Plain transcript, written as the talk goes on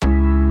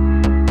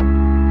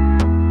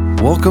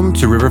Welcome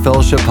to River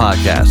Fellowship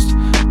Podcast.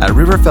 At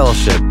River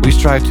Fellowship, we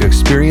strive to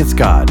experience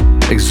God,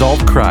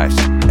 exalt Christ,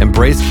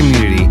 embrace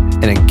community,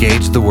 and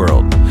engage the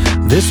world.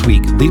 This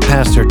week, lead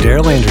pastor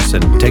Daryl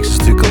Anderson takes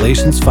us through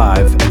Galatians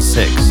 5 and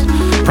 6.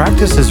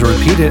 Practice is a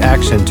repeated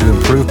action to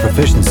improve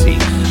proficiency.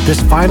 This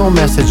final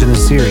message in the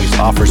series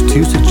offers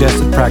two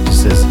suggested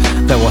practices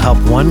that will help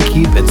one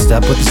keep in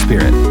step with the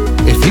Spirit.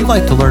 If you'd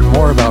like to learn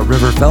more about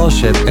River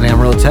Fellowship in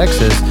Amarillo,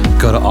 Texas,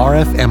 go to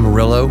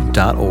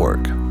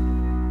rfamarillo.org.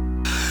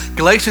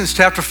 Galatians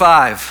chapter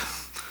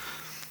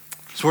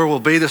 5 is where we'll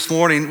be this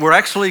morning. We're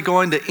actually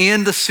going to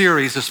end the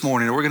series this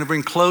morning. We're going to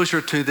bring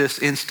closure to this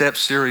in-step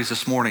series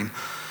this morning.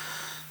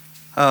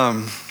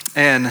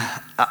 And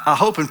I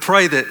hope and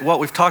pray that what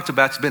we've talked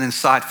about has been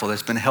insightful,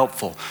 it's been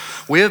helpful.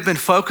 We have been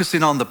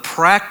focusing on the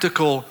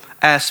practical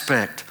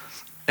aspect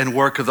and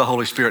work of the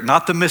Holy Spirit,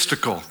 not the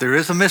mystical. There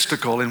is a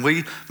mystical, and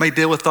we may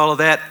deal with all of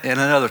that in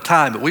another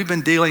time, but we've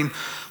been dealing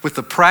with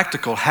the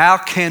practical. How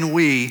can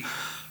we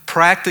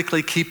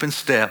practically keep in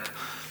step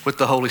with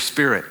the Holy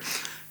Spirit?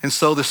 And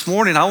so this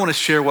morning, I want to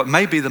share what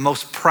may be the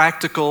most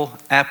practical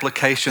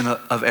application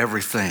of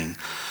everything.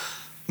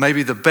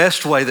 Maybe the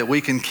best way that we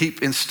can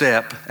keep in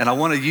step, and I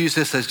want to use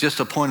this as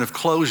just a point of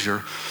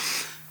closure.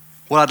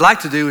 What I'd like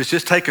to do is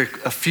just take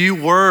a few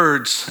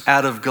words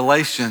out of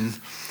Galatians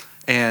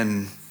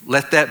and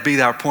let that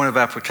be our point of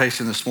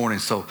application this morning.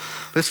 So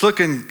let's look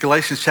in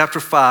Galatians chapter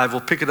 5.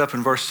 We'll pick it up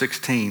in verse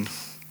 16.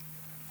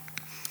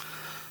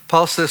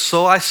 Paul says,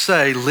 "So I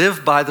say,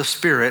 live by the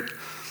Spirit,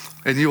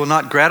 and you will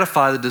not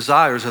gratify the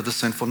desires of the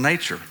sinful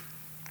nature.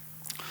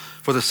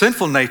 For the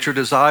sinful nature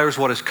desires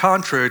what is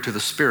contrary to the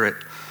Spirit,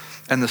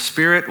 and the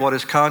Spirit what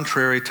is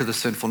contrary to the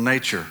sinful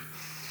nature.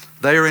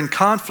 They are in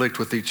conflict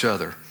with each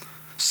other,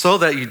 so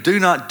that you do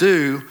not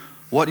do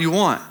what you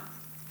want.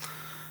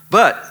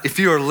 But if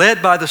you are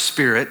led by the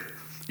Spirit,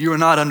 you are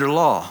not under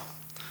law."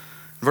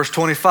 Verse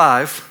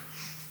 25,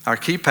 our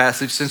key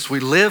passage, "Since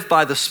we live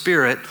by the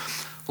Spirit,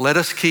 let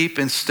us keep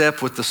in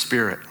step with the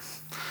Spirit."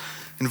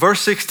 In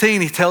verse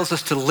 16, he tells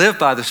us to live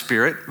by the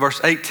Spirit. Verse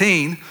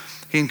 18,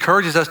 he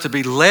encourages us to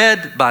be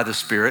led by the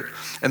Spirit.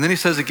 And then he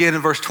says again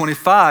in verse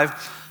 25,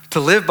 to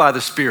live by the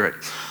Spirit.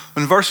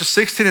 In verses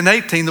 16 and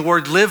 18, the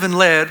word live and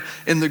led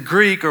in the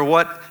Greek are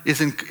what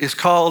is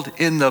called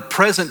in the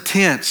present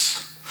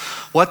tense.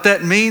 What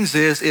that means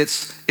is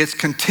it's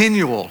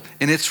continual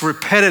and it's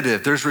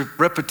repetitive. There's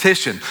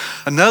repetition.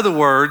 In other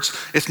words,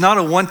 it's not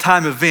a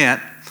one-time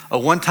event, a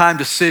one-time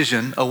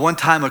decision, a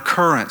one-time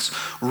occurrence.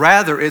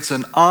 Rather, it's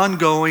an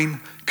ongoing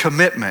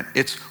commitment.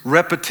 It's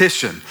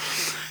repetition.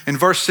 In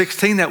verse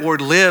 16, that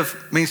word live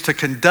means to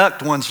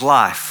conduct one's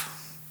life.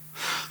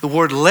 The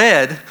word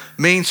led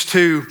means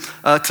to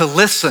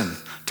listen,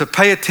 to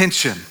pay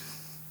attention.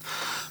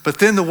 But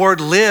then the word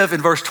live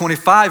in verse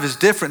 25 is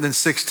different than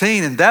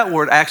 16, and that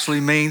word actually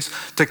means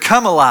to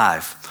come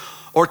alive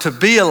or to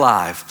be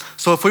alive.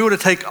 So if we were to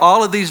take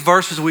all of these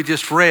verses we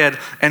just read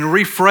and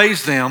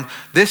rephrase them,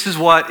 this is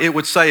what it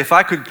would say. If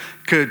I could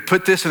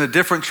put this in a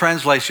different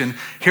translation,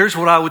 here's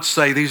what I would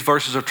say these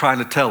verses are trying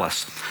to tell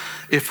us.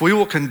 If we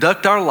will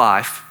conduct our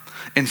life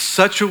in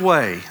such a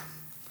way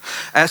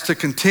as to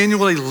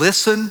continually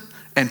listen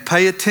and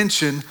pay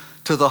attention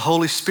to the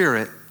Holy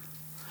Spirit,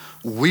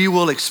 we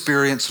will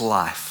experience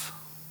life.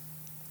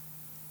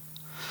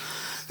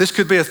 This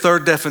could be a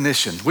third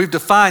definition. We've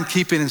defined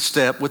keeping in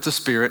step with the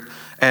Spirit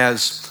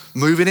as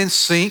moving in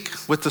sync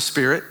with the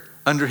Spirit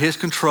under His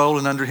control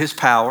and under His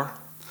power.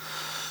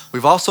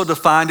 We've also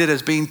defined it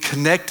as being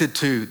connected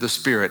to the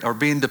Spirit or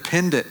being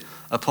dependent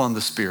upon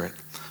the Spirit.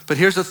 But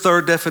here's a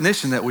third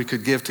definition that we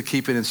could give to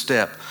keep it in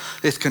step.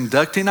 It's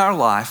conducting our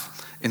life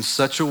in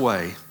such a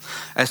way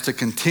as to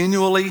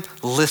continually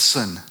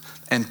listen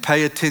and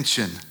pay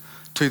attention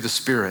to the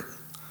Spirit,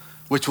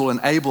 which will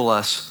enable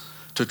us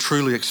to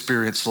truly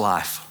experience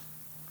life.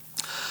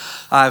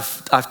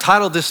 I've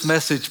titled this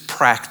message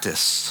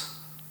Practice.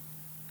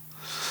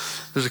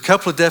 There's a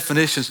couple of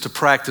definitions to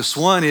practice.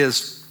 One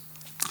is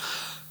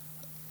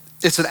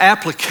it's an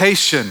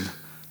application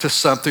to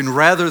something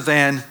rather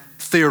than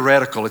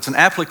theoretical. It's an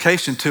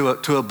application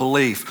to a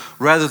belief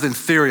rather than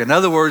theory. In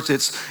other words,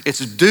 it's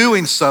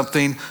doing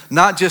something,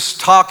 not just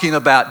talking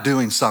about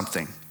doing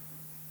something.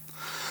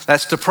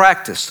 That's to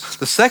practice.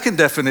 The second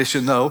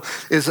definition, though,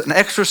 is an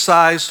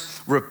exercise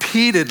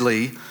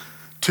repeatedly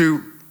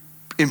to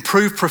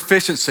improve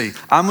proficiency.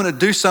 I'm going to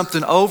do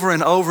something over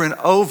and over and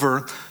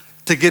over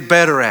to get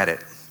better at it.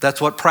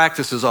 That's what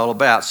practice is all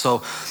about.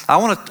 So I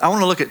want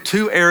to look at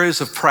two areas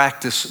of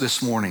practice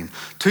this morning.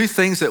 Two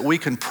things that we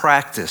can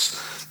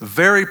practice,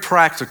 very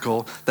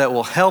practical, that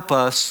will help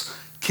us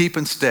keep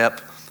in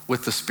step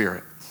with the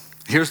Spirit.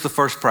 Here's the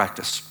first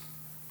practice.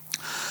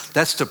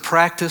 That's to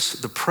practice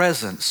the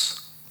presence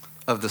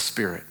of the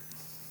Spirit.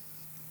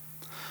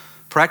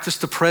 Practice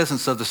the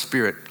presence of the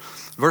Spirit.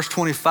 Verse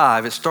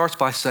 25, it starts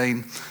by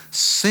saying,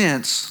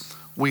 since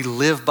we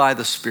live by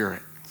the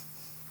Spirit.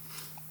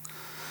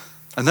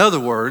 In other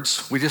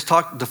words, we just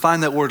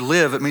defined that word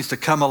live, it means to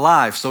come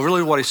alive. So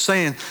really what he's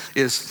saying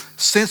is,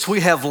 since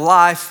we have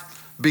life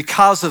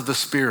because of the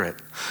Spirit.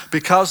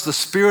 Because the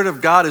Spirit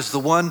of God is the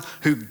one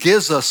who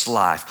gives us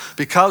life.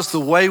 Because the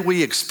way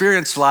we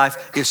experience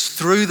life is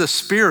through the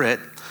Spirit,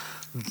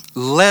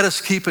 let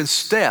us keep in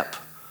step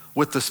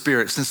with the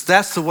Spirit. Since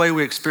that's the way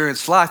we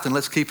experience life, then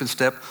let's keep in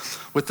step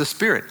with the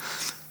Spirit.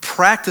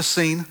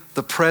 Practicing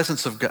the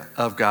presence of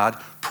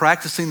God,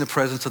 practicing the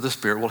presence of the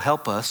Spirit will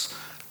help us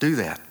do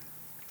that.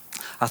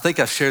 I think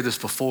I've shared this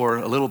before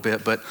a little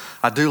bit, but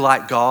I do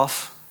like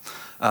golf.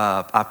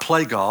 I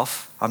play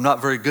golf. I'm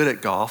not very good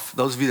at golf.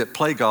 Those of you that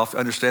play golf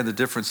understand the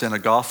difference in a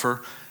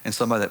golfer and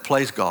somebody that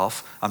plays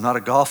golf. I'm not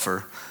a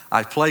golfer.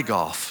 I play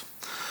golf.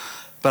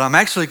 But I'm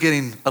actually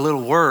getting a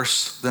little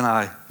worse than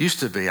I used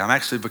to be. I'm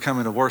actually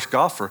becoming a worse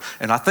golfer.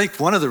 And I think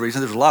one of the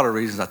reasons, there's a lot of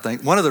reasons I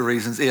think, one of the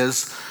reasons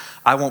is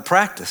I won't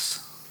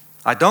practice.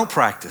 I don't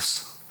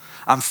practice.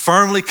 I'm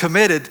firmly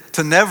committed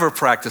to never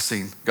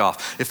practicing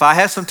golf. If I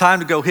have some time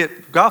to go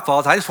hit golf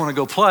balls, I just want to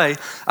go play.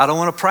 I don't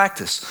want to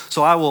practice.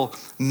 So I will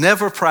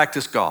never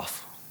practice golf.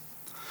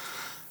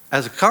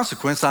 As a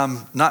consequence, I'm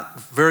not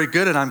very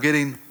good and I'm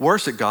getting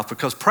worse at golf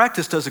because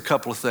practice does a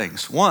couple of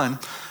things. One,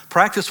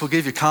 practice will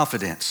give you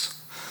confidence.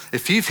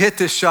 If you've hit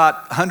this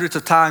shot hundreds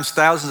of times,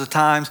 thousands of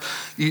times,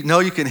 you know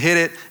you can hit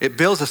it. It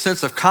builds a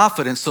sense of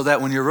confidence so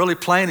that when you're really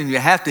playing and you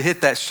have to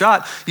hit that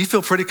shot, you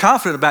feel pretty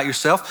confident about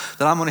yourself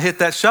that I'm going to hit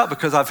that shot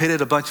because I've hit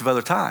it a bunch of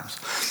other times.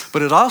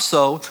 But it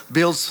also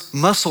builds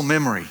muscle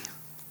memory.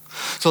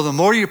 So the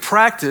more you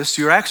practice,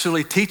 you're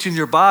actually teaching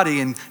your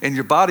body and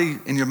your body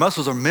and your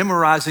muscles are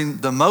memorizing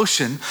the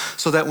motion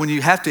so that when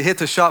you have to hit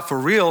the shot for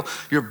real,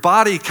 your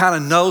body kind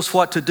of knows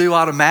what to do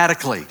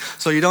automatically.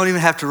 So you don't even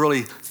have to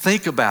really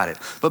think about it.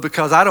 But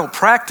because I don't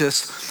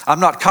practice,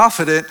 I'm not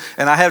confident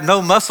and I have no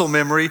muscle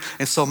memory,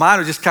 and so mine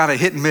are just kind of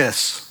hit and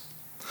miss.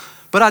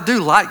 But I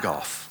do like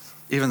golf,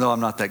 even though I'm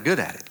not that good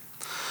at it.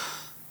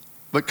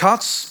 But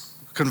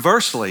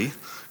conversely,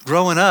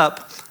 growing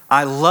up,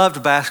 I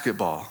loved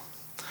basketball.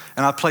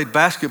 And I played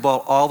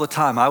basketball all the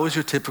time. I was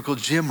your typical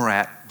gym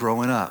rat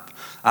growing up.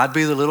 I'd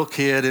be the little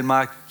kid in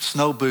my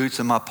snow boots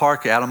and my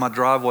parka out on my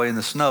driveway in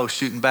the snow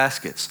shooting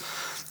baskets.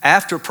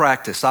 After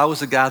practice, I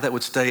was the guy that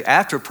would stay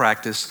after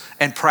practice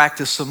and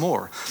practice some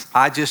more.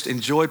 I just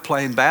enjoyed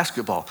playing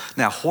basketball.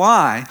 Now,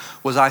 why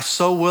was I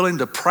so willing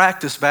to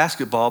practice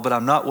basketball, but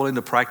I'm not willing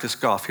to practice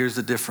golf? Here's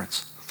the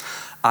difference.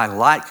 I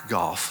like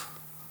golf,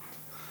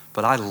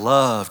 but I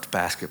loved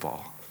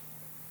basketball.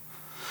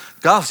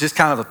 Golf is just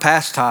kind of a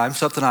pastime,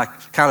 something I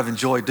kind of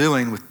enjoy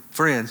doing with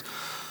friends,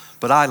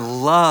 but I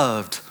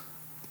loved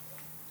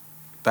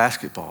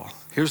basketball.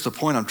 Here's the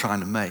point I'm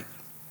trying to make.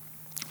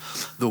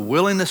 The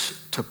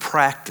willingness to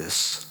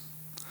practice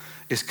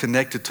is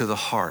connected to the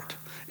heart.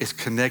 It's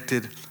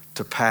connected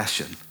to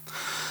passion.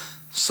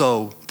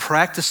 So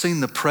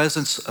practicing the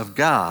presence of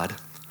God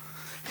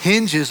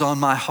hinges on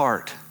my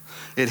heart.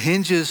 It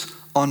hinges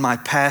on my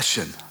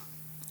passion.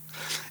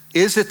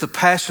 Is it the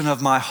passion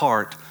of my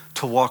heart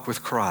to walk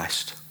with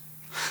Christ?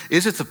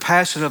 Is it the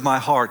passion of my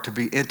heart to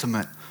be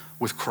intimate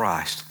with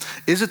Christ?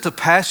 Is it the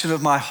passion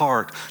of my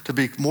heart to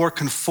be more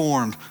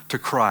conformed to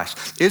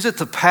Christ? Is it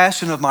the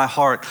passion of my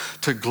heart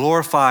to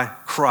glorify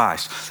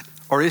Christ?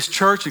 Or is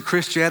church and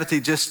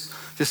Christianity just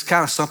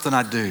kind of something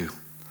I do?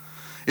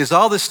 Is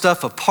all this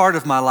stuff a part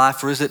of my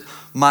life, or is it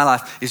my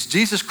life? Is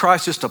Jesus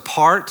Christ just a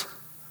part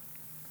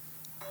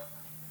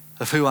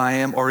of who I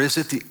am, or is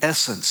it the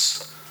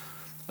essence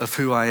of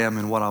who I am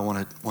and what I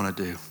want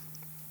to do?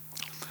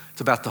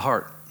 It's about the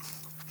heart.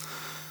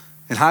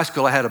 In high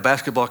school, I had a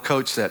basketball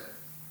coach that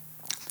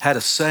had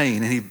a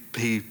saying, and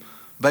he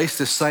based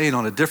this saying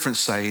on a different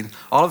saying.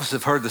 All of us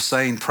have heard the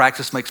saying,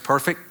 practice makes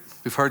perfect.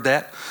 We've heard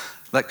that.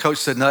 That coach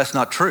said, no, that's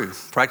not true.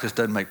 Practice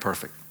doesn't make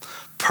perfect.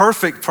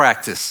 Perfect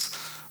practice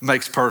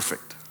makes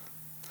perfect.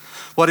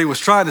 What he was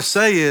trying to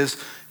say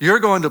is, you're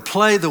going to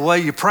play the way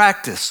you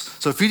practice.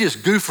 So if you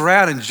just goof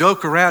around and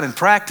joke around and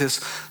practice,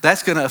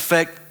 that's going to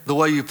affect the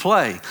way you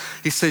play.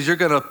 He says you're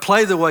going to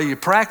play the way you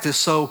practice,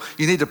 so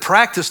you need to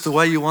practice the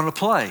way you want to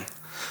play.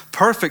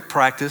 Perfect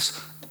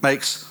practice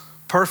makes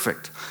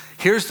perfect.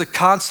 Here's the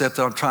concept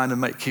that I'm trying to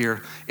make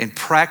here in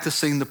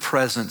practicing the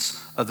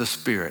presence of the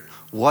Spirit.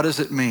 What does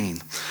it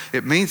mean?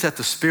 It means that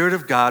the Spirit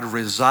of God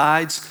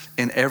resides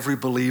in every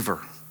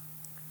believer.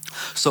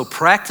 So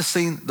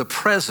practicing the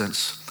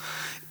presence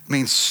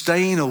means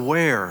staying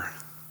aware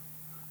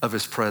of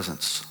His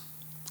presence.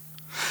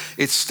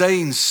 It's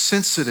staying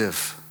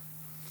sensitive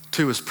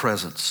to His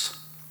presence.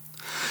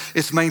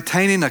 It's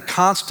maintaining a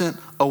constant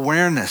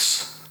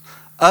awareness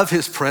of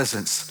His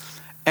presence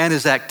and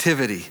His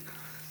activity.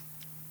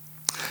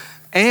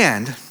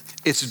 And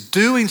it's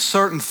doing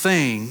certain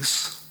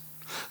things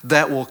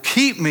that will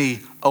keep me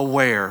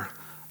aware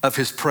of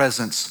His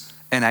presence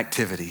and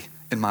activity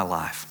in my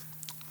life.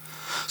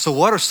 So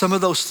what are some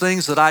of those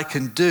things that I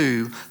can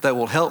do that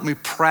will help me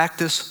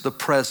practice the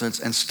presence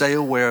and stay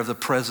aware of the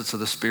presence of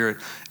the Spirit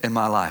in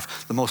my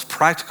life? The most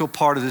practical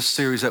part of this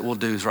series that we'll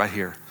do is right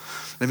here.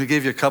 Let me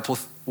give you a couple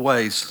of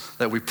ways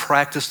that we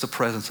practice the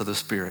presence of the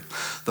Spirit.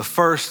 The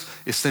first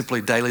is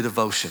simply daily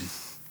devotion.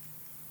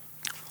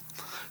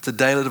 to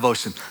daily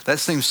devotion. That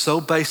seems so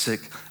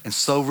basic and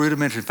so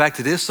rudimentary. In fact,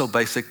 it is so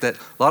basic that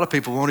a lot of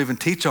people won't even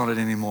teach on it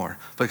anymore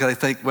because they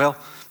think, well,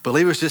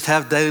 believers just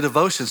have daily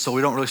devotion, so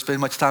we don't really spend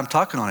much time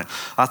talking on it.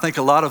 I think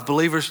a lot of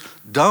believers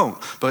don't.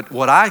 But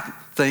what I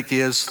think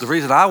is, the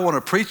reason I want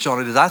to preach on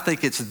it is I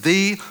think it's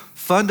the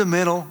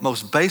fundamental,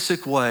 most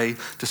basic way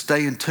to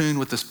stay in tune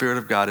with the Spirit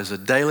of God is a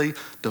daily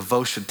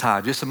devotion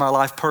time. Just in my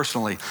life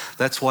personally,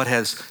 that's what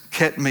has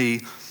kept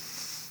me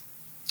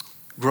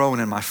growing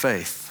in my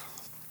faith.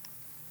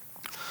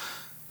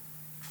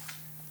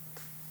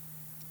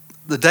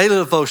 The daily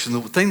devotion,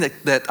 the thing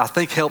that I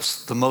think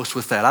helps the most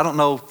with that, I don't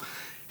know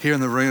here in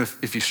the room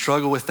if you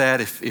struggle with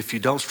that, if you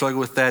don't struggle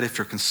with that, if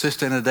you're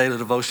consistent in a daily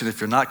devotion, if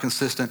you're not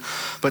consistent.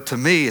 But to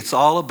me, it's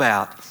all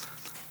about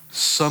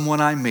someone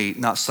I meet,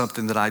 not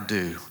something that I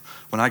do.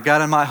 When I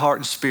got in my heart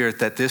and spirit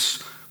that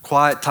this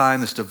quiet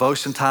time, this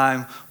devotion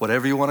time,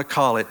 whatever you want to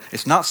call it,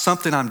 it's not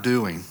something I'm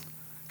doing,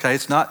 okay?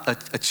 It's not a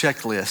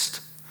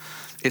checklist.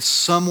 It's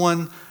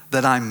someone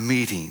that I'm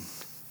meeting.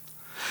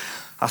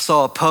 I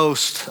saw a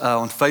post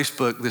on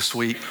Facebook this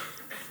week.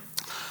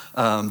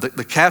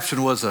 The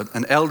caption was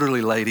an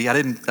elderly lady. I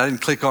didn't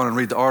click on and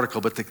read the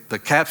article, but the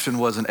caption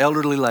was an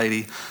elderly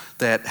lady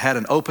that had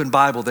an open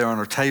Bible there on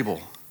her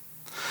table.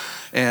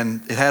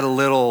 And it had a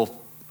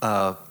little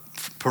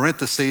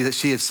parenthesis that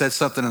she had said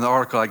something in the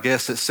article, I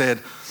guess, that said,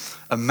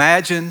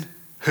 imagine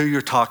who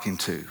you're talking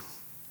to.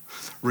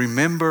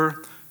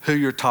 Remember who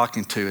you're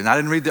talking to. And I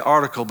didn't read the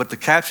article, but the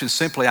caption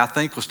simply, I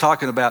think, was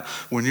talking about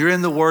when you're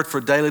in the Word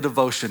for daily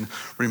devotion,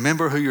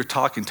 remember who you're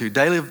talking to.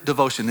 Daily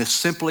devotion is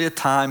simply a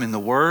time in the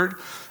Word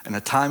and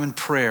a time in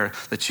prayer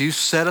that you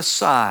set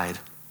aside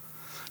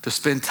to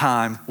spend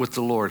time with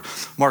the Lord.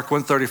 Mark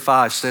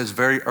 1:35 says,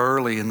 very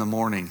early in the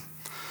morning,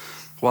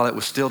 while it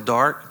was still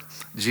dark,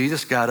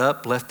 Jesus got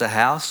up, left the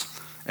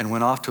house, and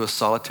went off to a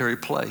solitary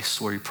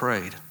place where he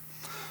prayed.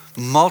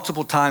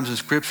 Multiple times in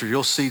Scripture,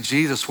 you'll see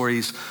Jesus where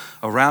he's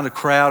around a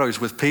crowd or he's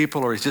with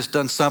people or he's just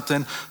done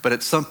something, but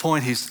at some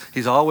point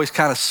he's always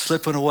kind of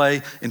slipping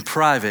away in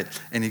private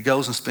and he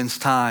goes and spends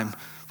time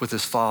with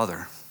his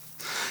Father.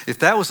 If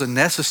that was a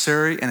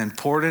necessary and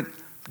important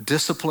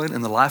discipline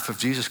in the life of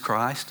Jesus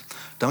Christ,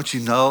 don't you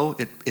know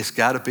it's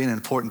got to be an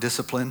important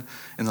discipline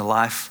in the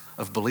life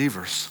of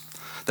believers,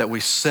 that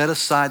we set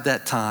aside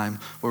that time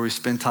where we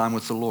spend time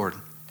with the Lord.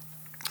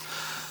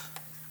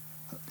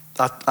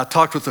 I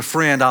talked with a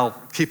friend, I'll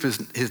keep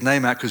his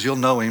name out because you'll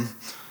know him,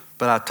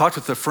 but I talked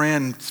with a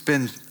friend, it's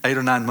been 8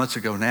 or 9 months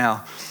ago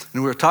now,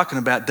 and we were talking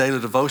about daily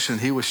devotion.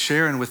 He was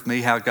sharing with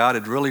me how God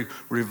had really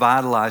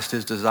revitalized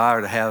his desire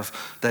to have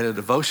daily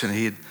devotion.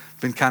 He had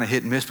been kind of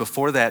hit and miss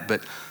before that,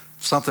 but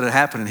something had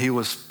happened and he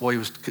was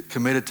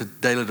committed to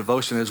daily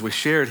devotion. As we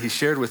shared, he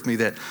shared with me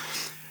that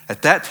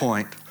at that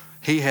point,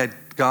 he had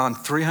gone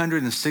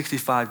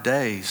 365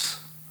 days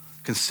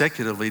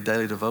consecutively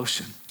daily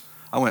devotion.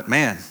 I went,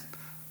 man,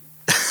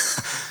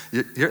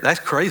 that's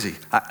crazy.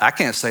 I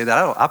can't say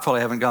that. I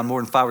probably haven't gone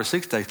more than 5 or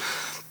 6 days.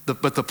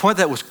 But the point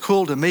that was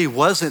cool to me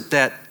wasn't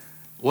that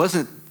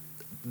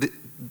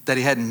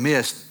he hadn't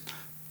missed.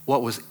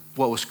 What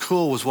was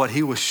cool was what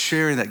he was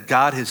sharing that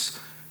God is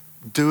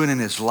doing in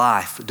his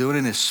life, doing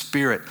in his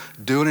spirit,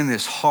 doing in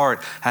his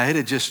heart, how it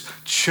had just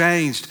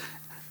changed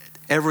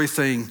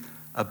everything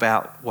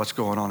about what's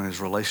going on in his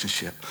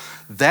relationship.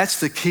 That's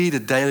the key to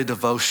daily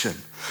devotion.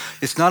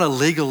 It's not a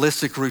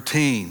legalistic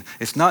routine.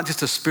 It's not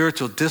just a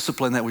spiritual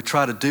discipline that we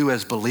try to do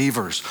as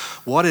believers.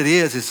 What it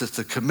is it's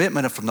a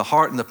commitment from the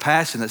heart and the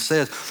passion that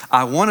says,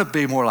 I want to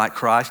be more like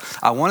Christ.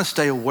 I want to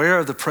stay aware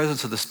of the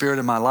presence of the Spirit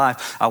in my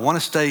life. I want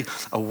to stay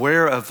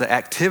aware of the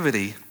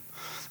activity.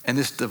 And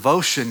this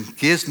devotion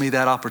gives me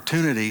that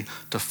opportunity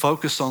to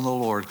focus on the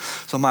Lord.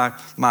 So my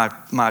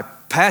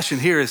passion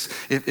here is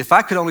if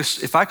I could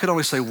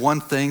only say one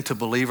thing to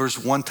believers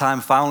one time,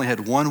 if I only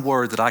had one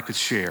word that I could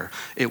share,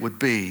 it would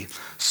be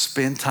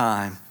spend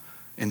time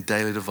in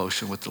daily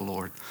devotion with the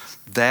Lord.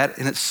 That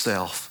in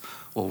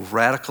itself will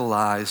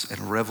radicalize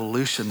and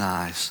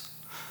revolutionize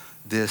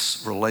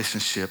this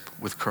relationship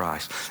with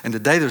Christ. And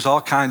today there's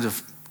all kinds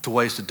of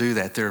ways to do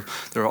that. There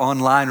are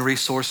online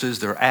resources,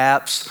 there are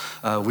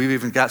apps. We've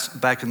even got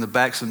back in the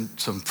back some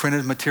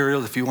printed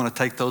materials if you want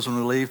to take those when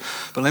we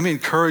leave. But let me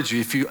encourage you,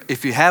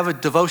 if you have a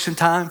devotion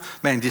time,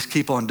 man, just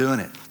keep on doing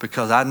it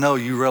because I know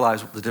you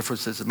realize the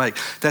differences it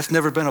makes. If that's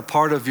never been a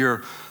part of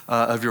your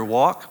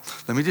walk,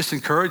 let me just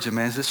encourage you,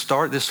 man, just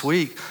start this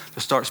week to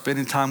start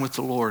spending time with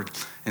the Lord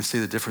and see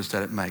the difference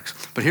that it makes.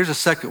 But here's a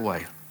second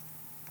way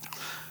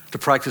to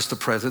practice the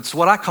presence. It's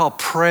what I call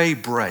pray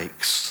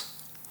breaks.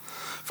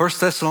 1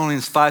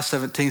 Thessalonians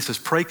 5:17 says,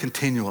 pray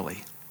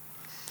continually.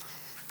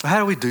 Well, how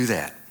do we do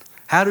that?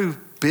 How do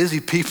busy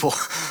people,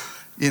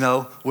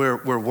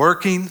 we're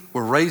working,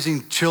 we're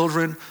raising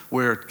children,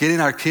 we're getting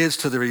our kids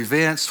to their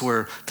events,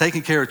 we're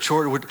taking care of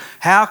children.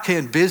 How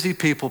can busy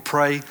people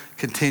pray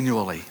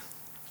continually?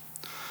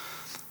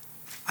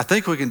 I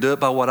think we can do it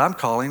by what I'm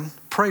calling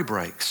pray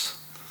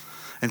breaks.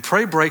 And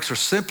pray breaks are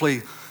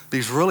simply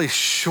these really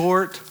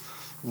short,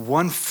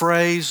 one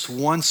phrase,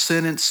 one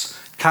sentence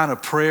kind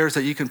of prayers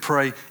that you can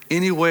pray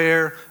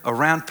anywhere,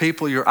 around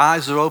people. Your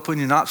eyes are open.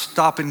 You're not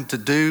stopping to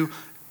do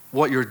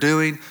what you're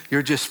doing.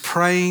 You're just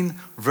praying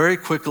very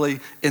quickly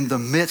in the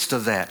midst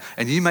of that.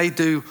 And you may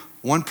do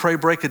one prayer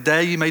break a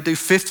day. You may do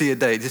 50 a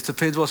day. It just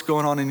depends what's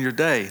going on in your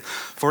day.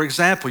 For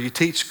example, you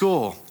teach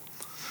school.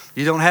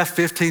 You don't have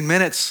 15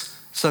 minutes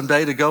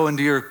someday to go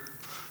into your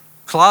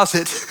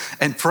closet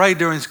and pray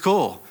during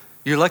school.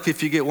 You're lucky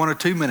if you get 1 or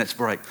 2 minutes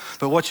break.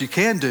 But what you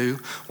can do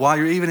while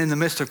you're even in the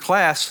midst of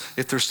class,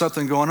 if there's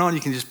something going on,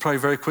 you can just pray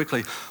very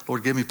quickly,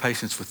 Lord, give me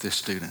patience with this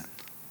student.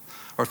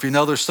 Or if you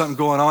know there's something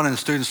going on in the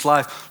student's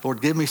life,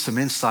 Lord, give me some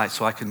insight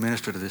so I can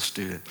minister to this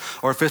student.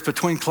 Or if it's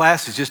between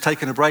classes, just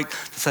taking a break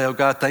to say, oh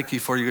God, thank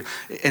you for you.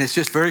 And it's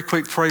just very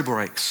quick prayer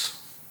breaks.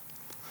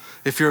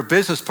 If you're a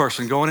business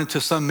person going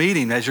into some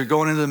meeting, as you're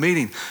going into the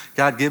meeting,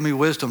 God, give me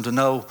wisdom to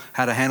know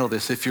how to handle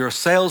this. If you're a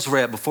sales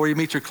rep, before you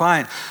meet your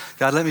client,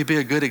 God, let me be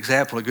a good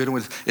example, a good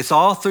one. It's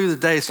all through the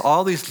day. It's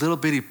all these little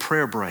bitty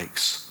prayer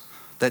breaks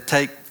that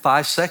take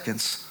 5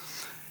 seconds,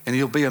 and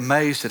you'll be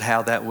amazed at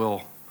how that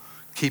will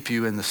keep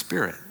you in the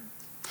Spirit.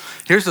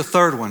 Here's the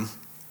third one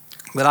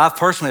that I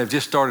personally have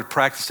just started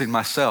practicing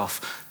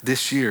myself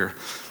this year,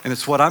 and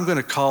it's what I'm going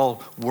to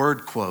call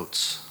word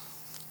quotes.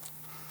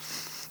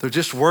 They're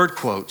just word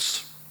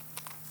quotes.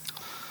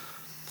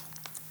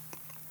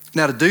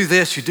 Now, to do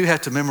this, you do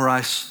have to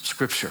memorize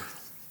Scripture.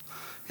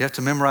 You have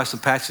to memorize some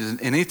passages.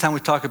 And anytime we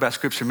talk about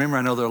Scripture memory,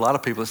 I know there are a lot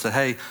of people that say,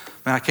 hey,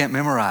 man, I can't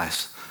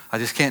memorize. I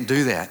just can't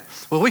do that.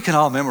 Well, we can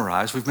all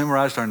memorize. We've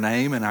memorized our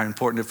name and our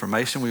important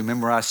information. We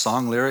memorize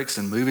song lyrics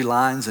and movie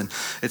lines and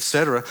et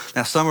cetera.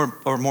 Now, some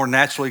are more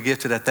naturally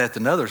gifted at that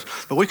than others,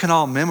 but we can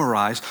all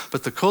memorize.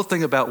 But the cool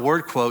thing about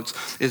word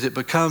quotes is it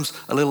becomes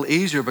a little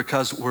easier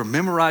because we're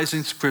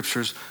memorizing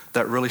scriptures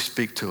that really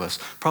speak to us.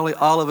 Probably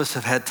all of us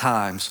have had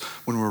times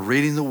when we're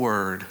reading the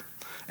word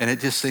and it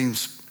just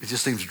seems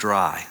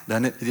dry,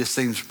 doesn't it? It just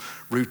seems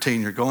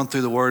routine. You're going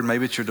through the word.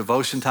 Maybe it's your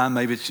devotion time.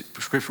 Maybe it's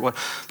scripture,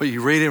 but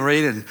you read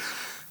and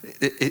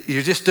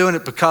you're just doing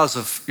it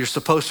because you're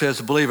supposed to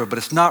as a believer, but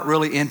it's not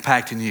really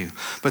impacting you.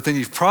 But then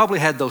you've probably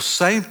had those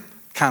same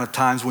kind of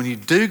times when you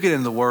do get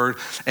in the word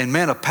and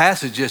man, a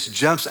passage just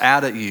jumps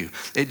out at you.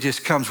 It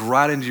just comes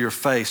right into your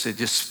face. It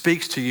just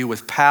speaks to you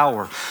with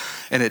power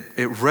and it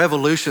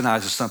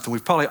revolutionizes something.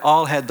 We've probably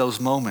all had those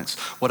moments.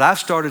 What I've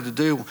started to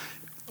do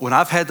when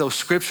I've had those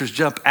scriptures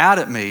jump out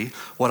at me,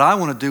 what I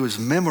want to do is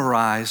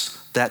memorize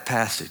that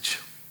passage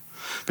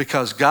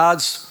because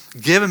God's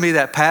given me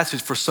that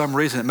passage for some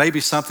reason. It may be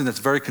something that's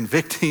very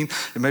convicting.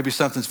 It may be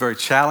something that's very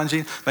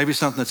challenging. Maybe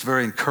something that's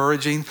very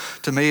encouraging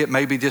to me. It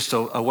may be just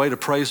a way to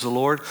praise the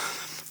Lord.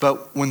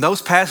 But when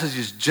those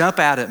passages jump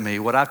out at me,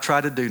 what I've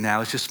tried to do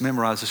now is just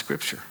memorize the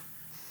scripture.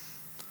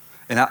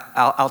 And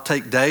I'll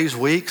take days,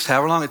 weeks,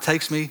 however long it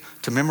takes me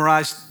to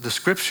memorize the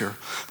scripture.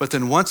 But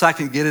then once I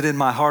can get it in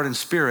my heart and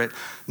spirit,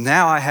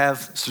 now I have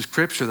some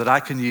scripture that I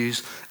can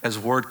use as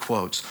word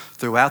quotes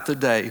throughout the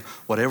day.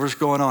 Whatever's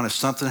going on, if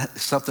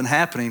something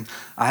happening,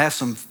 I have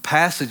some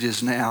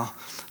passages now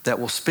that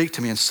will speak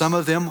to me. And some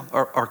of them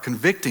are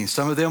convicting.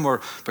 Some of them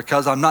are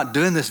because I'm not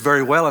doing this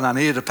very well and I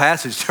needed a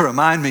passage to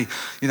remind me,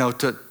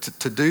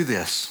 to do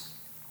this.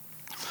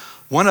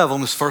 One of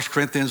them is 1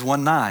 Corinthians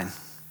 1:9.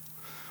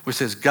 Which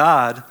says,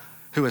 God,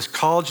 who has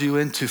called you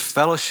into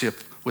fellowship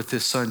with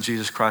his son,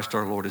 Jesus Christ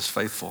our Lord, is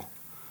faithful.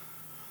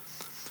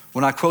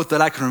 When I quote that,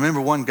 I can remember,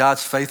 one,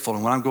 God's faithful.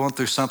 And when I'm going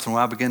through something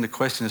where I begin to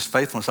question his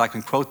faithfulness, I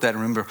can quote that and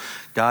remember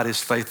God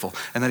is faithful.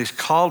 And that he's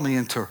called me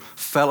into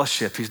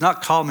fellowship. He's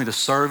not called me to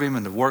serve him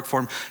and to work for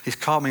him. He's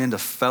called me into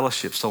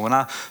fellowship. So when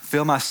I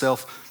feel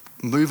myself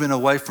moving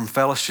away from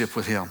fellowship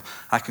with him,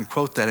 I can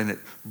quote that and it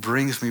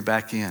brings me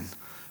back in.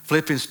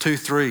 Philippians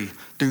 2:3,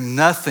 do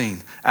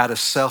nothing out of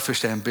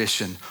selfish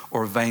ambition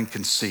or vain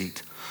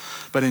conceit,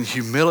 but in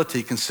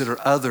humility consider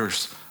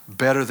others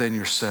better than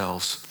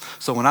yourselves.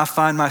 So when I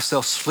find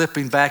myself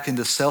slipping back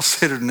into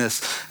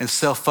self-centeredness and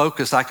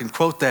self-focus, I can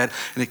quote that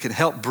and it can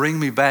help bring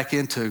me back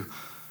into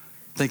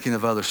thinking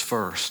of others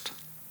first.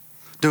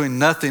 Doing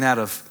nothing out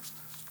of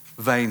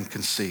vain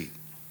conceit.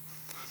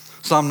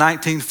 Psalm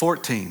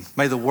 19:14,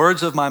 may the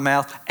words of my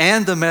mouth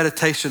and the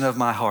meditation of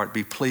my heart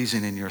be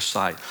pleasing in your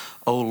sight,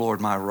 O Lord,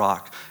 my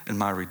rock and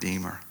my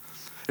redeemer.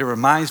 It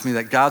reminds me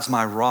that God's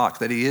my rock,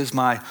 that he is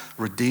my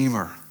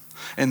redeemer,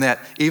 and that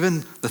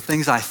even the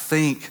things I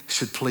think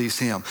should please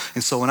him.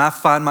 And so when I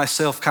find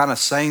myself kind of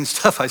saying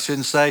stuff I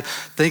shouldn't say,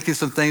 thinking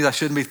some things I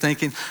shouldn't be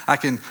thinking, I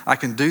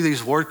can do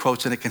these word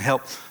quotes and it can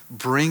help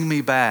bring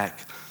me back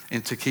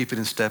into keeping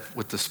in step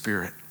with the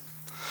Spirit.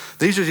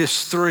 These are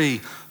just 3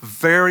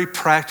 very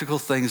practical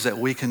things that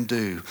we can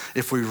do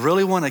if we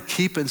really want to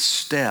keep in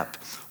step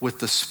with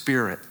the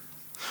Spirit,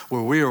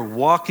 where we are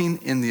walking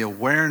in the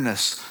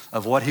awareness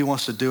of what he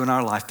wants to do in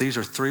our life. These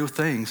are 3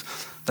 things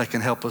that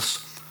can help us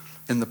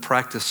in the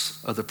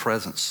practice of the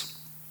presence.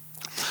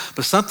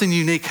 But something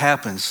unique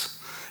happens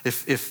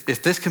if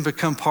this can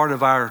become part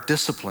of our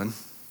discipline.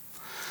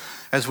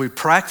 As we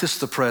practice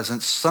the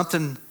presence,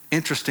 something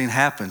interesting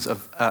happens.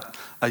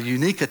 A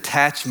unique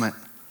attachment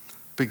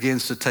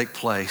begins to take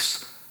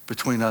place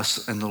between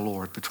us and the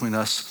Lord, between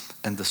us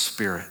and the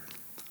Spirit.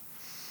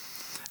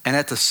 And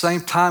at the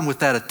same time with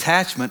that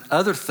attachment,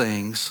 other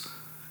things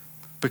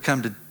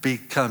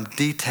become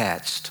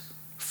detached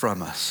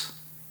from us.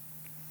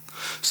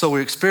 So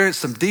we experience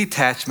some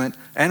detachment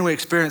and we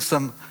experience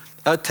some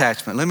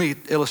attachment. Let me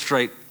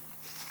illustrate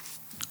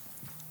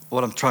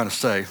what I'm trying to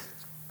say.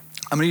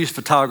 I'm going to use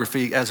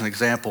photography as an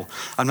example.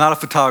 I'm not a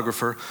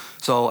photographer,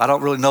 so I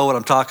don't really know what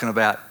I'm talking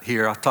about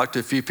here. I've talked to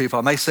a few people.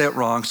 I may say it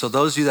wrong, so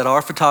those of you that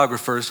are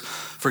photographers,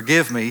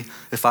 forgive me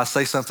if I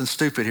say something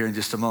stupid here in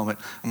just a moment.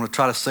 I'm going to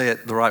try to say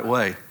it the right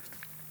way.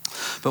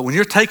 But when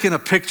you're taking a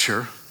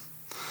picture,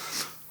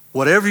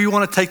 whatever you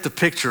want to take the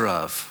picture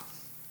of,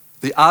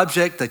 the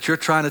object that you're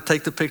trying to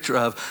take the picture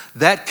of,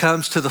 that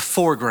comes to the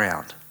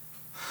foreground.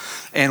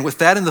 And with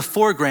that in the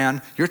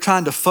foreground, you're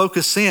trying to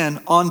focus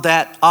in on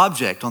that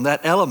object, on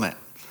that element.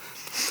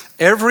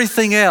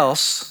 Everything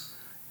else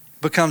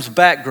becomes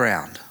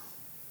background.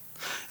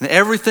 And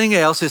everything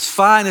else, it's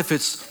fine if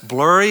it's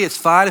blurry, it's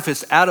fine if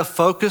it's out of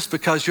focus,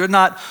 because you're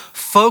not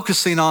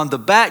focusing on the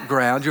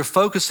background, you're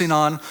focusing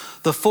on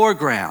the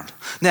foreground.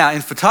 Now,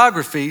 in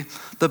photography,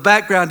 the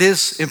background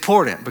is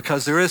important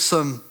because there is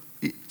some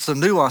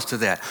nuance to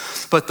that.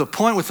 But the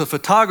point with the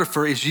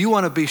photographer is you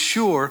want to be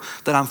sure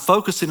that I'm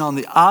focusing on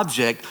the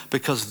object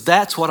because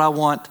that's what I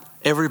want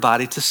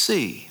everybody to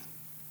see.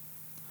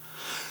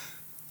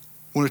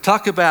 When we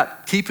talk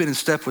about keeping in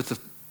step with the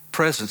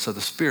presence of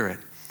the Spirit,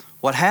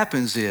 what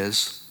happens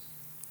is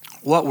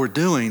what we're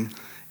doing,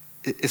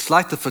 it's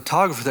like the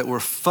photographer that we're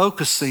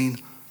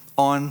focusing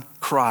on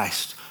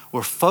Christ.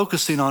 We're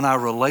focusing on our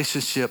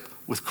relationship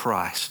with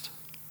Christ.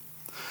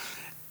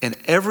 And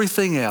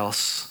everything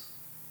else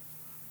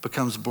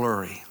becomes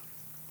blurry.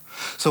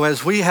 So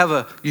as we have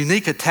a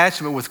unique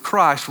attachment with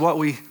Christ, what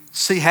we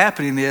see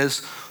happening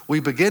is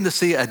we begin to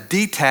see a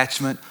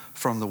detachment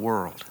from the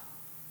world.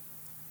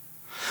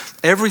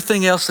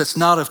 Everything else that's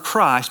not of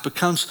Christ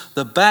becomes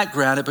the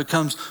background. It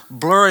becomes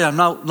blurry. I'm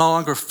no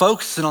longer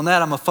focusing on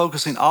that. I'm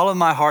focusing all of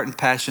my heart and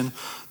passion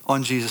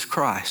on Jesus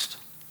Christ.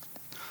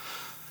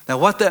 Now,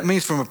 what that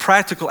means from a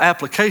practical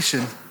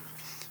application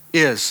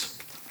is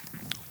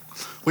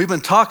we've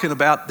been talking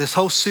about this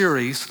whole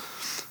series,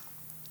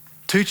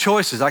 two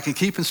choices. I can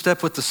keep in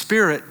step with the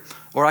Spirit,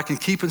 or I can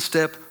keep in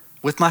step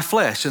with my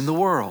flesh and the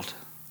world.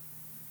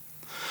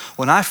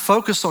 When I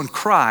focus on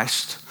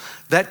Christ,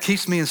 that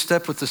keeps me in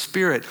step with the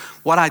Spirit.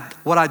 What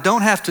I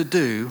don't have to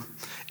do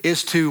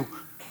is to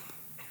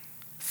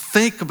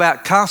think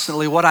about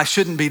constantly what I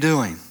shouldn't be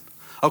doing.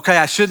 Okay,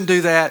 I shouldn't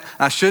do that,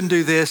 I shouldn't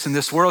do this, and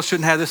this world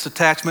shouldn't have this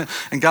attachment,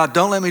 and God,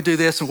 don't let me do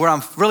this. And where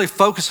I'm really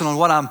focusing on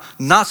what I'm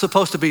not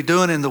supposed to be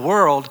doing in the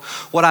world,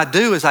 what I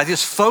do is I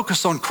just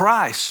focus on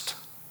Christ.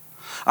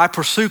 I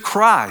pursue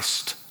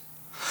Christ.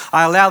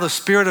 I allow the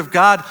Spirit of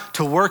God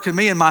to work in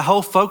me, and my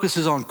whole focus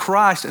is on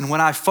Christ. And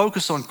when I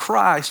focus on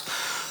Christ,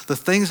 the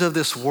things of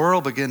this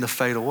world begin to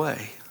fade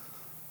away.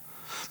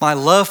 My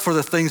love for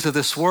the things of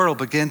this world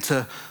begin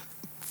to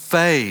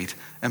fade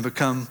and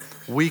become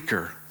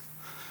weaker.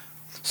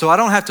 So I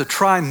don't have to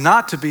try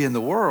not to be in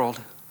the world.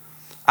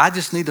 I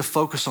just need to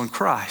focus on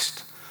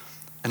Christ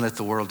and let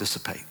the world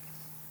dissipate.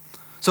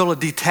 So it'll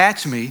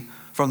detach me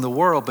from the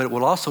world, but it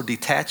will also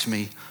detach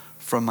me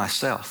from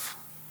myself.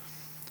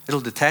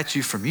 It'll detach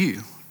you from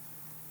you.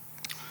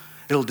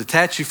 It'll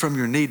detach you from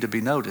your need to be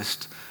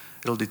noticed.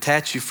 It'll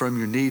detach you from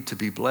your need to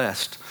be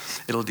blessed.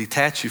 It'll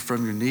detach you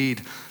from your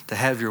need to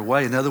have your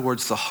way. In other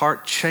words, the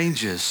heart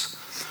changes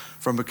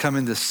from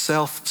becoming this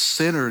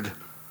self-centered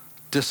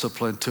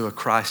discipline to a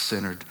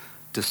Christ-centered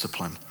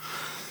discipline.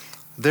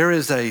 There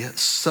is a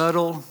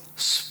subtle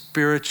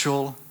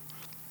spiritual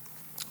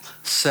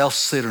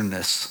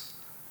self-centeredness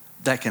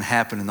that can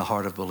happen in the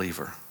heart of a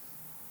believer.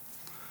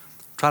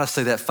 Try to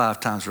say that 5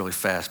 times really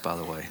fast, by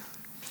the way.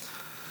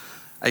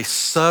 A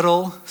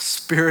subtle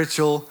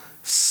spiritual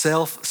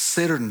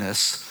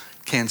self-centeredness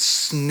can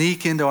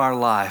sneak into our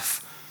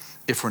life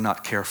if we're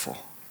not careful.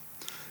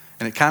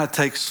 And it kind of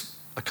takes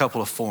a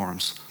couple of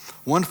forms.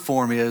 One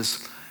form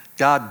is,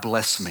 God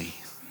bless me.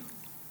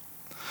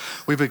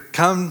 We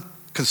become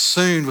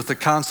consumed with the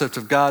concept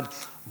of God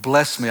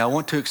bless me. I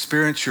want to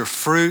experience your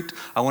fruit.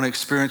 I want to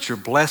experience your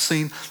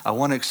blessing. I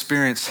want to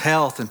experience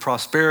health and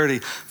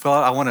prosperity.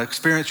 God, I want to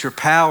experience your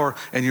power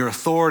and your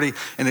authority.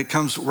 And it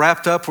comes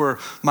wrapped up where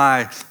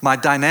my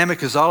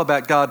dynamic is all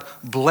about God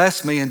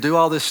bless me and do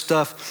all this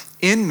stuff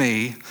in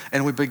me.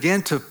 And we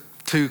begin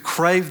to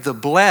crave the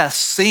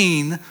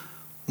blessing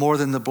more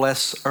than the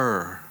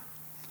blesser.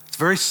 It's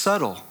very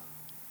subtle.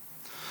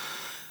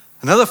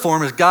 Another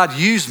form is God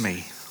use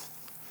me.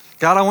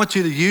 God, I want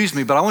you to use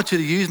me, but I want you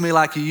to use me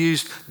like you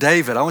used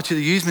David. I want you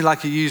to use me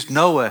like you used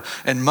Noah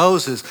and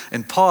Moses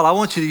and Paul. I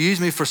want you to use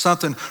me for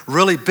something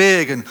really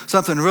big and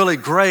something really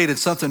great and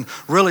something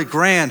really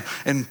grand.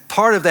 And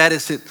part of that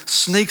is it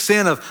sneaks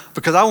in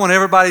because I want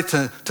everybody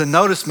to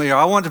notice me, or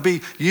I want to be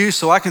used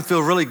so I can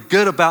feel really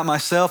good about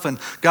myself and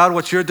God,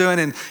 what you're doing.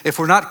 And if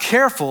we're not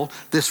careful,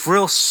 this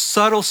real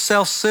subtle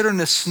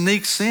self-centeredness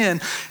sneaks in,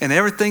 and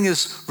everything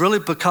is really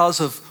because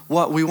of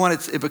what we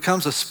want. It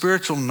becomes a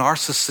spiritual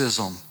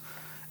narcissism,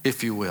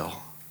 if you will.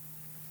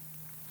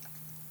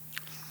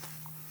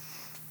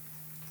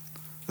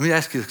 Let me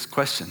ask you this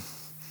question.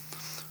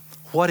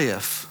 What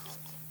if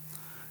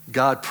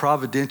God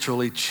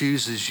providentially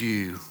chooses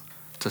you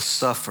to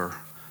suffer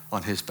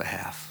on his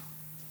behalf?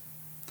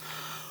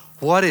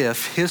 What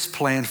if his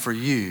plan for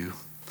you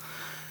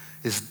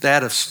is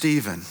that of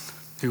Stephen,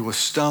 who was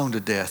stoned to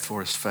death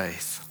for his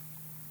faith?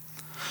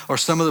 Or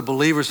some of the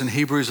believers in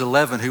Hebrews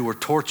 11 who were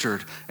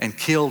tortured and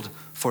killed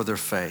for their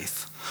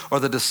faith? Or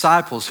the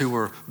disciples who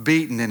were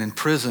beaten and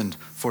imprisoned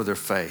for their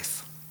faith?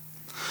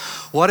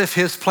 What if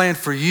his plan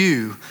for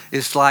you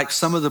is like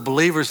some of the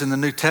believers in the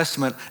New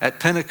Testament at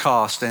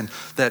Pentecost and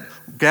that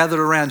gathered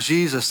around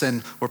Jesus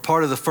and were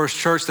part of the first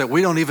church that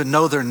we don't even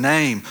know their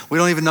name. We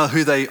don't even know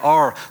who they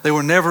are. They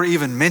were never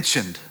even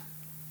mentioned.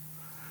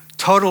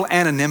 Total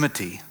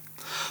anonymity.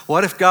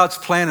 What if God's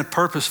plan and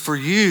purpose for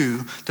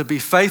you to be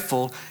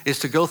faithful is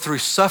to go through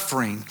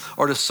suffering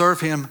or to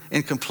serve him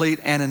in complete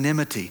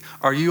anonymity?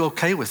 Are you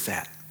okay with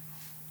that?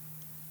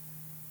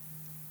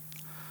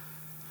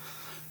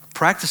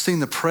 Practicing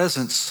the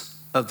presence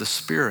of the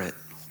Spirit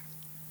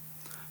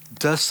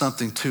does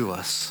something to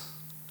us.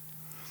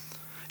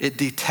 It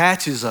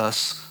detaches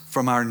us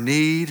from our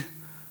need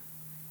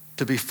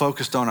to be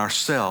focused on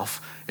ourselves.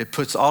 It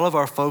puts all of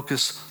our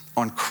focus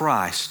on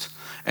Christ,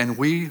 and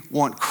we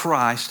want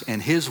Christ and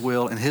his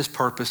will and his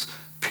purpose,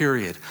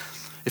 period.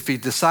 If he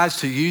decides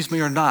to use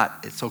me or not,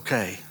 it's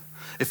okay.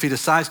 If he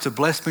decides to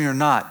bless me or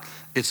not,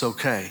 it's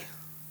okay.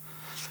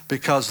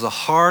 Because the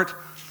heart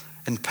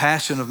and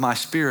passion of my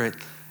spirit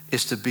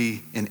is to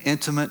be in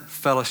intimate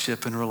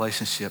fellowship and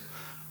relationship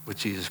with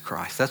Jesus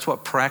Christ. That's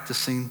what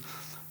practicing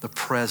the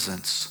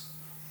presence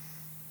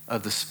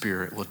of the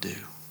Spirit will do.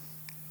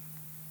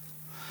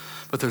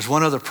 But there's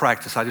one other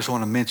practice I just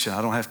want to mention.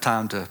 I don't have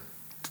time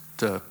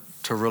to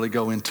really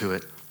go into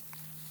it.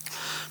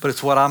 But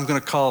it's what I'm going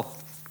to call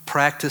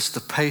practice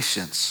the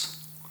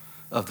patience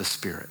of the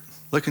Spirit.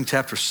 Look in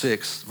chapter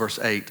 6, verse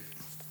 8.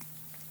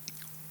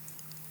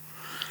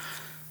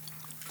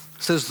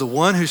 It says, the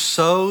one who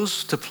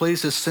sows to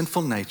please his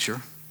sinful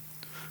nature,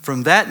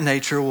 from that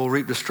nature will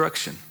reap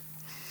destruction.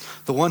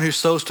 The one who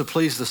sows to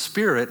please the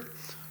Spirit,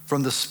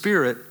 from the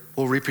Spirit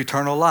will reap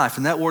eternal life.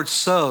 And that word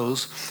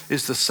sows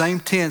is the same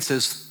tense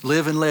as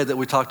live and led that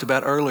we talked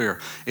about earlier.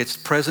 It's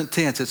present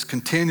tense, it's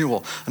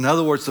continual. In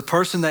other words, the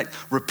person that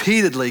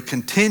repeatedly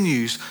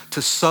continues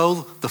to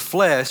sow the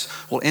flesh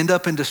will end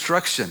up in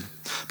destruction.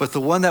 But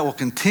the one that will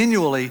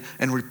continually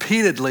and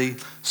repeatedly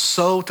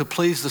sow to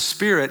please the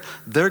Spirit,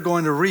 they're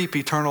going to reap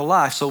eternal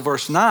life. So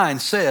verse 9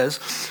 says,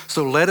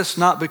 so let us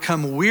not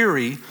become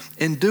weary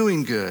in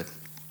doing good.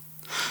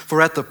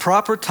 For at the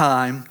proper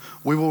time,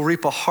 we will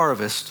reap a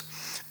harvest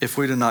if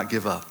we do not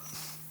give up.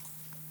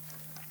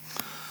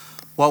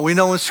 What we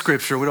know in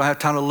Scripture, we don't have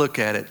time to look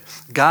at it.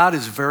 God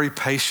is very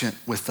patient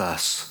with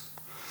us.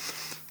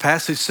 The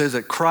passage says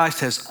that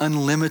Christ has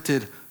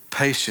unlimited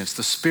patience.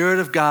 The Spirit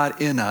of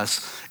God in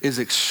us is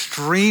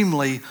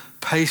extremely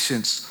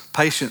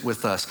patient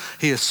with us.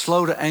 He is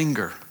slow to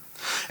anger.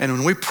 And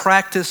when we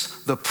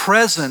practice the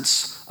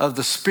presence of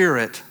the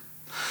Spirit,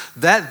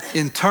 that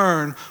in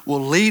turn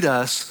will lead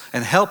us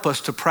and help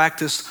us to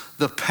practice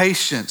the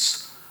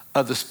patience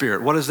of the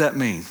Spirit. What does that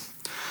mean?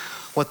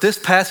 What this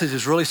passage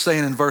is really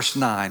saying in verse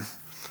 9,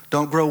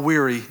 don't grow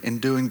weary in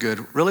doing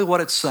good. Really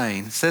what it's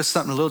saying, it says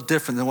something a little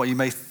different than what you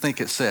may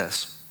think it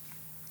says.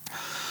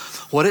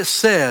 What it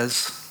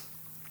says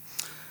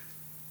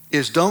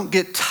is don't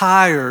get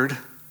tired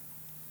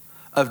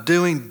of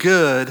doing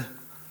good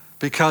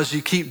because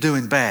you keep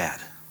doing bad.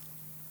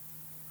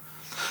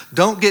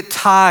 Don't get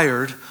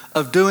tired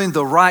of doing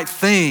the right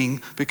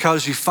thing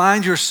because you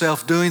find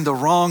yourself doing the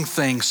wrong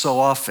thing so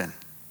often.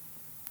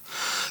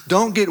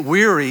 Don't get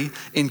weary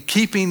in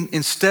keeping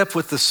in step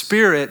with the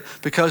Spirit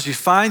because you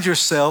find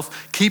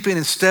yourself keeping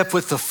in step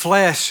with the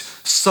flesh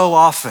so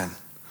often.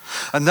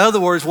 In other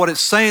words, what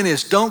it's saying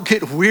is don't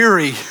get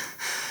weary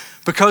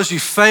because you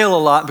fail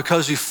a lot,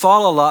 because you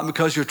fall a lot,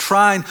 because you're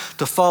trying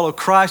to follow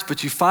Christ,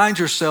 but you find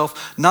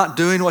yourself not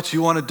doing what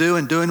you want to do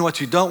and doing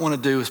what you don't want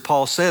to do, as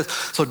Paul says.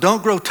 So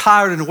don't grow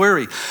tired and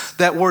weary.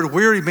 That word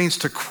weary means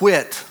to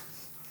quit,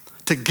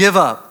 to give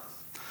up,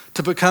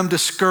 to become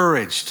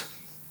discouraged.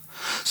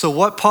 So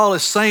what Paul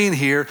is saying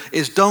here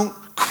is don't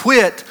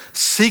quit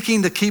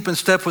seeking to keep in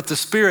step with the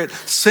Spirit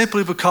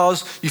simply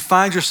because you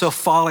find yourself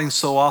falling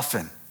so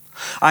often.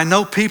 I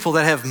know people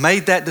that have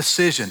made that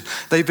decision.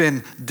 They've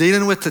been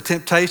dealing with the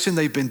temptation.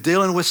 They've been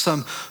dealing with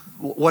some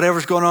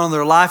whatever's going on in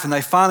their life, and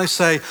they finally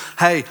say,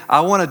 hey,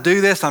 I want to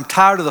do this. I'm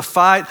tired of the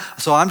fight.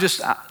 So I'm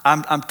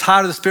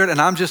tired of the Spirit, and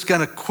I'm just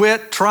going to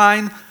quit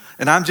trying,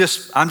 and I'm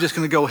just going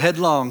to go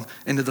headlong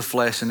into the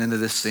flesh and into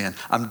this sin.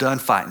 I'm done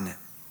fighting it.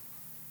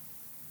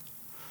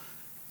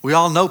 We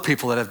all know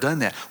people that have done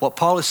that. What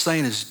Paul is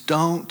saying is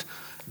don't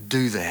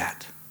do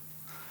that.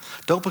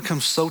 Don't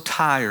become so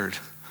tired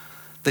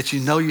that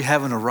you know you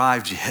haven't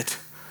arrived yet,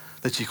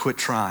 that you quit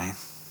trying.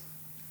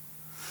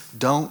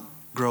 Don't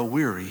grow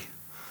weary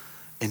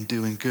in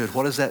doing good.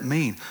 What does that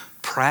mean?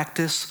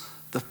 Practice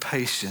the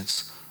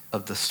patience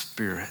of the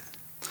Spirit.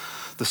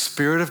 The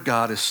Spirit of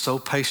God is so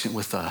patient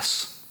with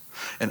us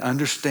and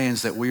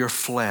understands that we are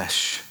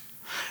flesh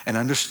and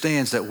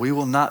understands that we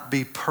will not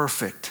be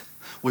perfect.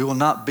 We will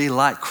not be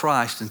like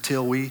Christ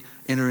until we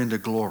enter into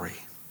glory.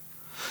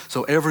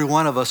 So every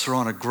one of us are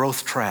on a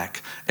growth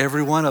track.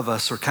 Every one of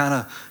us are kind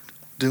of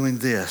doing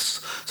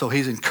this. So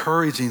he's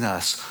encouraging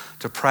us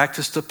to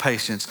practice the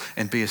patience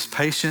and be as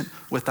patient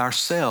with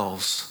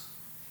ourselves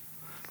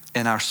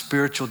in our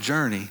spiritual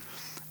journey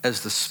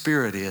as the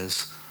Spirit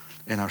is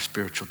in our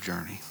spiritual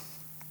journey.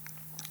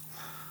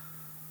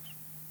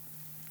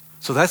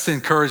 So that's the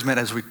encouragement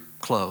as we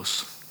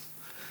close,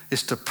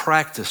 is to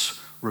practice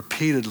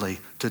repeatedly,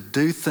 to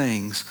do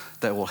things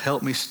that will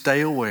help me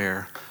stay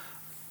aware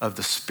of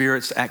the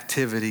Spirit's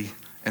activity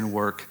and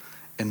work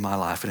in my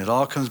life. And it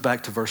all comes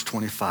back to verse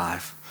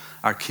 25,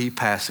 our key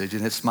passage.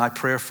 And it's my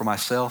prayer for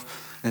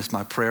myself, and it's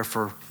my prayer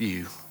for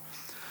you.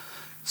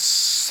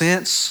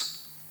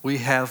 Since we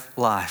have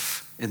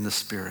life in the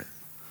Spirit,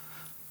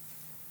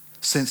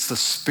 since the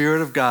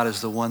Spirit of God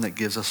is the one that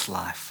gives us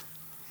life,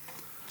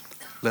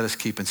 let us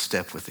keep in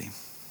step with him.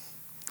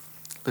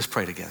 Let's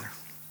pray together.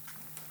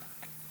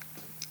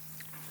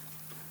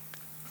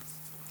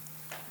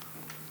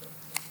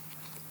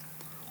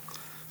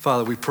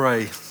 Father, we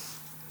pray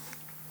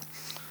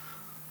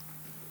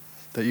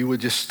that you would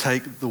just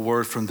take the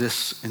word from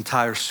this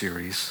entire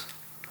series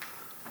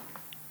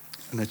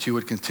and that you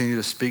would continue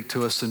to speak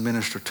to us and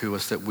minister to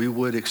us, that we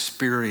would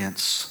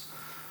experience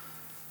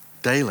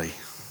daily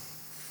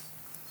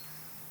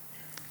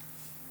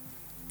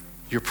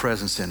your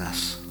presence in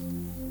us.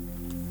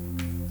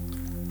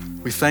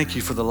 We thank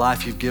you for the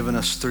life you've given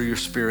us through your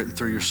Spirit and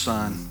through your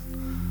Son.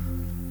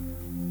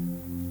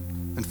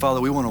 And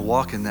Father, we want to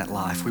walk in that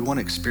life. We want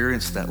to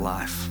experience that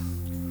life.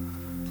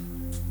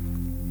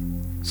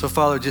 So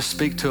Father, just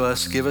speak to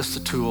us, give us the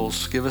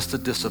tools, give us the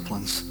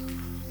disciplines.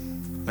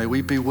 May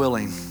we be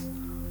willing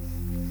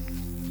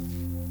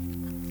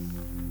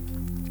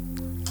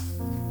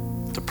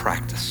to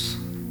practice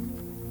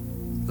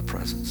the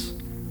presence.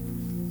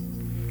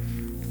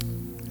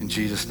 In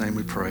Jesus' name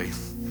we pray.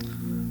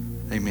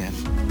 Amen.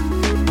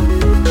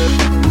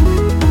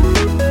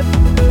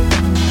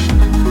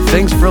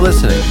 Thanks for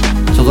listening.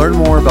 To learn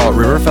more about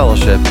River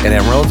Fellowship in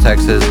Amarillo,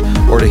 Texas,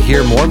 or to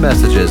hear more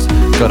messages,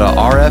 go to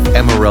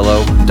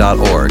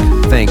rfamarillo.org.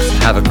 Thanks.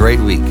 Have a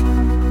great week.